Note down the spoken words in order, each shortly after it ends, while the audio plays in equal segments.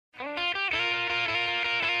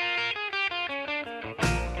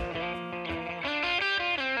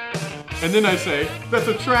And then I say, that's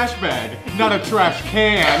a trash bag, not a trash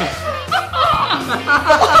can.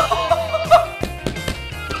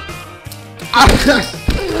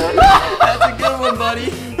 That's a good one,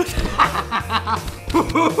 buddy.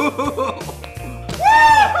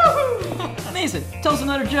 Mason, tell us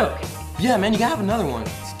another joke. Yeah, man, you gotta have another one.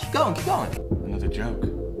 Just keep going, keep going. Another joke.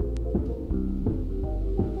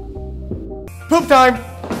 Poop time!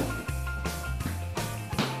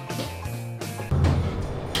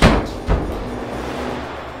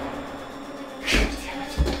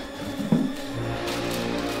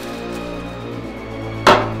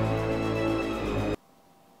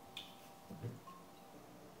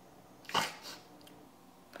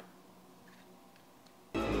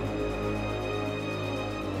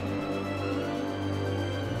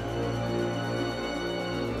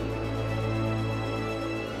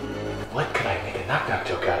 What could I make a knock-knock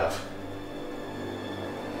joke out of?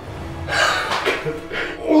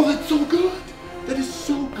 Oh, that's so good! That is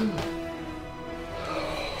so good!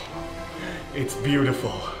 It's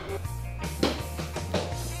beautiful.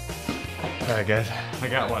 Alright guys, I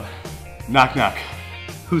got one. Knock knock.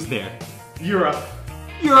 Who's there? Europe.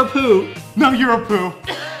 You're a poo. No, you're a poo.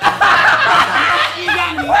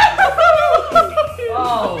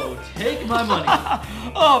 Oh, take my money.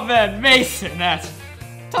 Oh man, Mason, that's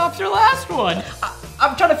tops your last one.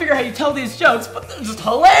 I'm trying to figure out how you tell these jokes, but they're just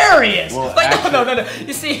hilarious. Well, like, actually, no.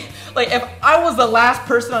 You see, like, if I was the last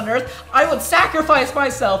person on Earth, I would sacrifice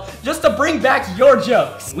myself just to bring back your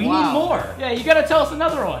jokes. We need more. Yeah, you gotta tell us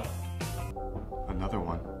another one. Another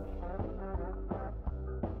one.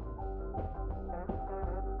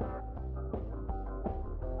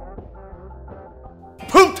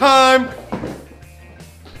 Poop time!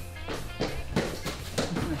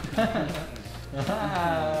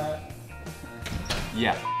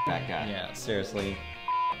 Yeah, that guy. Yeah, seriously.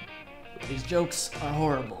 These jokes are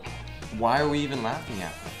horrible. Why are we even laughing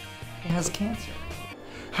at them? He has cancer.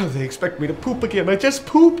 How do they expect me to poop again? I just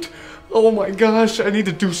pooped! Oh my gosh, I need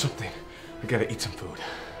to do something. I gotta eat some food.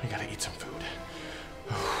 I gotta eat some food.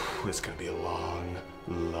 This is gonna be a long,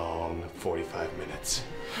 long 45 minutes.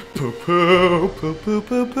 Poop, poop, poop, poop,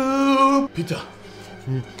 poop, poop. Pizza.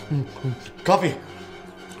 Coffee.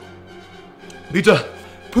 Pizza.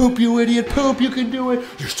 Poop, you idiot, poop, you can do it.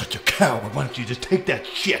 You're such a coward, why don't you just take that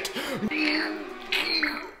shit?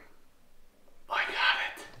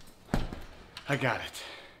 I got it.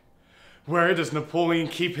 Where does Napoleon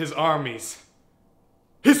keep his armies?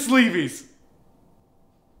 His sleeveys.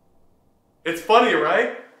 It's funny,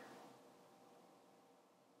 right?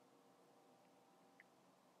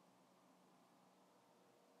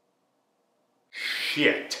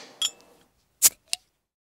 Shit.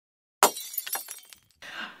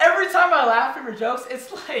 Every time I laugh at your jokes,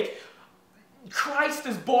 it's like Christ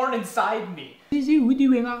is born inside me.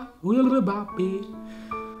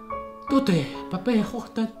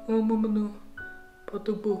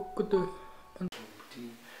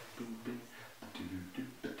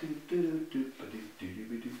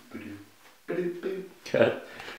 Cut.